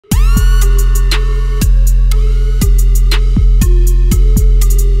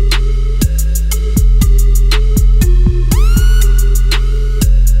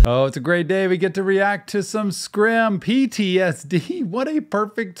it's a great day. We get to react to some Scrim, PTSD. What a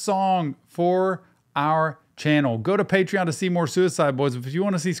perfect song for our channel. Go to Patreon to see more Suicide Boys. If you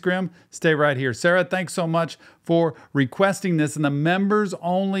want to see Scrim, stay right here. Sarah, thanks so much for requesting this in the members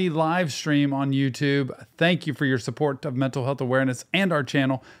only live stream on YouTube. Thank you for your support of mental health awareness and our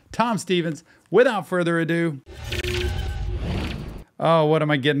channel. Tom Stevens, without further ado. Oh, what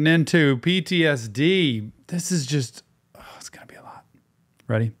am I getting into? PTSD. This is just, oh, it's going to be a lot.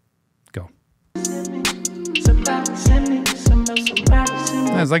 Ready? Go.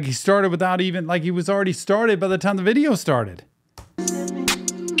 It's like he started without even, like he was already started by the time the video started.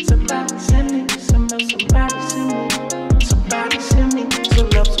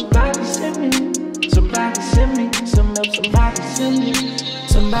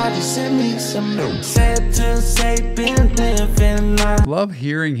 Love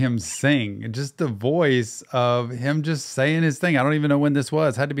hearing him sing. Just the voice of him just saying his thing. I don't even know when this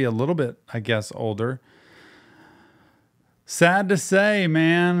was. Had to be a little bit, I guess, older. Sad to say,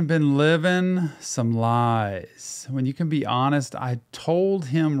 man, been living some lies. When you can be honest, I told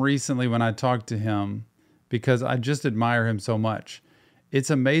him recently when I talked to him, because I just admire him so much. It's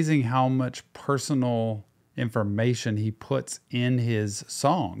amazing how much personal information he puts in his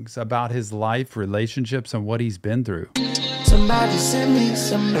songs about his life, relationships, and what he's been through. Somebody send me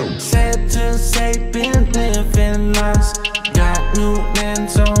some notes. Sad to say, been living lies. Got new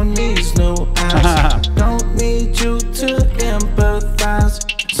lens on these new eyes. Don't need you to empathize.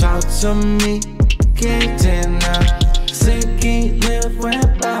 Talk to me, getting up. Sick ain't live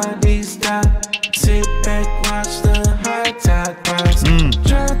when bodies die. Sit back, watch the high tide rise.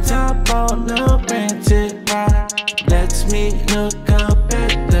 Drop top on the rented ride. Lets me look up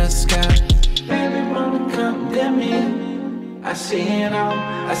at the sky. Baby, wanna come get me. I see it all,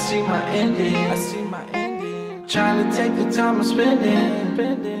 I see my ending. I see my ending. Trying to take the time I'm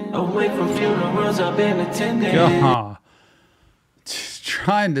spending away from funerals I've been attending. Just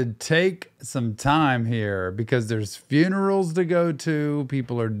trying to take some time here because there's funerals to go to.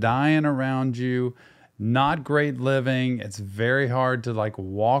 People are dying around you. Not great living. It's very hard to like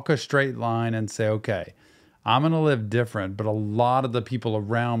walk a straight line and say, okay, I'm going to live different. But a lot of the people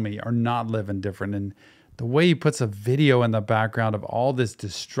around me are not living different. And the way he puts a video in the background of all this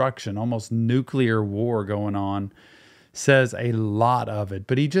destruction, almost nuclear war going on, says a lot of it.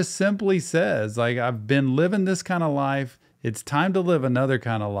 But he just simply says, like, I've been living this kind of life. It's time to live another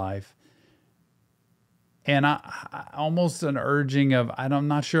kind of life. And I almost an urging of, I'm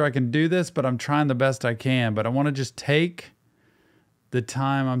not sure I can do this, but I'm trying the best I can. But I want to just take the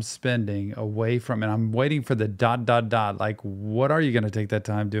time I'm spending away from it. I'm waiting for the ... Like, what are you going to take that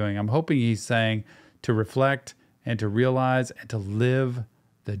time doing? I'm hoping he's saying to reflect and to realize and to live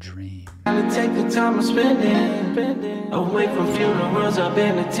the dream. Trying to take the time I'm spending away from funerals I've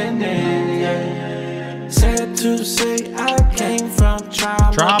been attending. Yeah. Sad to say I came from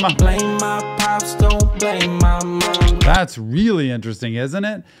trauma. Blame my pops, don't blame my mom. That's really interesting, isn't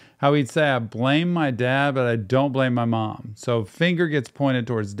it? How he'd say, I blame my dad, but I don't blame my mom. So finger gets pointed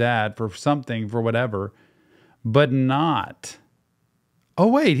towards dad for something, for whatever, but not. Oh,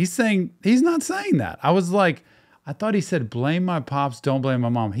 wait, he's not saying that. I was like, I thought he said, blame my pops, don't blame my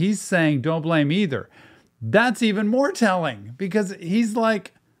mom. He's saying, don't blame either. That's even more telling because he's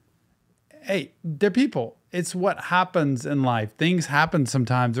like, hey, they're people. It's what happens in life. Things happen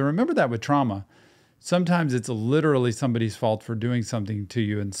sometimes. And remember that with trauma. Sometimes it's literally somebody's fault for doing something to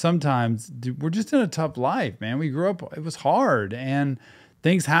you. And sometimes we're just in a tough life, man. We grew up, it was hard and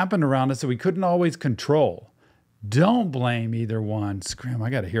things happened around us that we couldn't always control. Don't blame either one. Scrim, I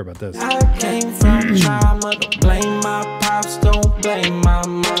got to hear about this. I came from trauma. Don't blame my pops, don't blame my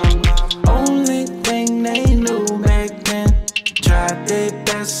mom. Only thing they knew back then. Tried their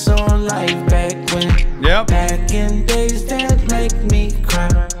best on life back when. Yep. Back in days that make me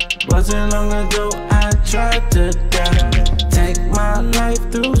cry. Wasn't long ago I tried to die. Take my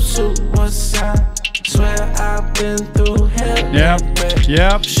life through suicide. Swear I've been through hell.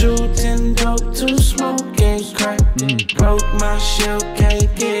 Yep. Shooting dope to smoking crack. Broke my shell,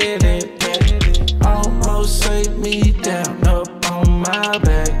 can't get it back. Almost laid me down up on my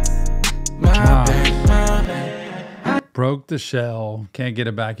back. My back. Broke the shell, can't get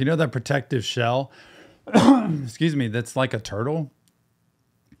it back. You know that protective shell? Excuse me, that's like a turtle.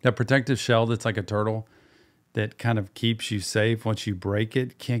 That protective shell that's like a turtle that kind of keeps you safe. Once you break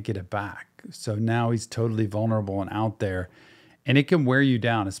it, can't get it back. So now he's totally vulnerable and out there. And it can wear you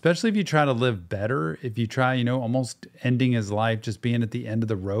down, especially if you try to live better. If you try, you know, almost ending his life, just being at the end of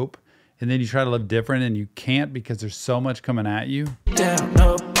the rope. And then you try to live different and you can't because there's so much coming at you. Down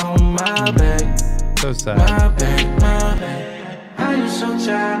up on my back. So sad. My back. I am so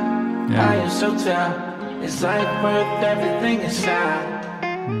tired. I am so tired. It's like worth everything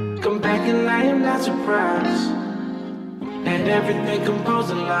inside. Come back and I am not surprised. And everything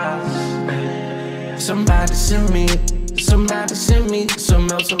composed of lies. Somebody send me, somebody send me some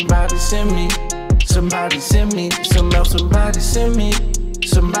help. Somebody send me, somebody send me some help. Somebody send me,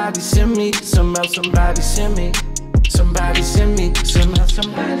 somebody send me some help. Somebody send me, somebody send me some help.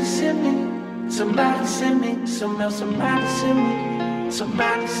 Somebody send me, somebody send me some help. Somebody send me,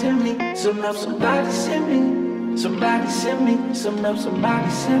 somebody send me some help. Somebody send me, somebody send me some help. Somebody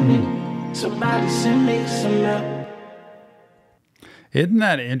send me, somebody send me some help. Isn't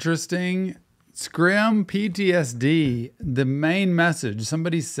that interesting? Scrim, PTSD, the main message,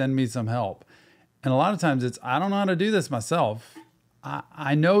 somebody send me some help. And a lot of times it's, I don't know how to do this myself.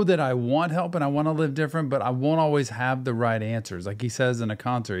 I know that I want help and I want to live different, but I won't always have the right answers. Like he says in a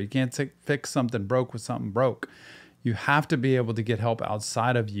concert, you can't fix something broke with something broke. You have to be able to get help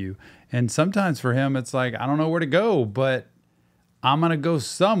outside of you. And sometimes for him, it's like, I don't know where to go, but I'm going to go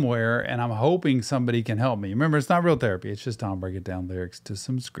somewhere and I'm hoping somebody can help me. Remember, it's not real therapy. It's just Tom breaking down lyrics to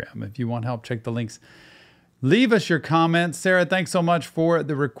some Scrim. If you want help, check the links. Leave us your comments. Sarah, thanks so much for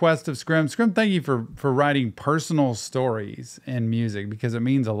the request of Scrim. Scrim, thank you for writing personal stories in music because it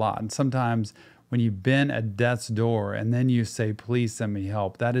means a lot. And sometimes when you've been at death's door and then you say, please send me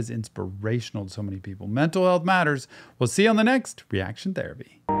help, that is inspirational to so many people. Mental health matters. We'll see you on the next Reaction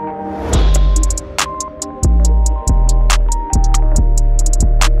Therapy.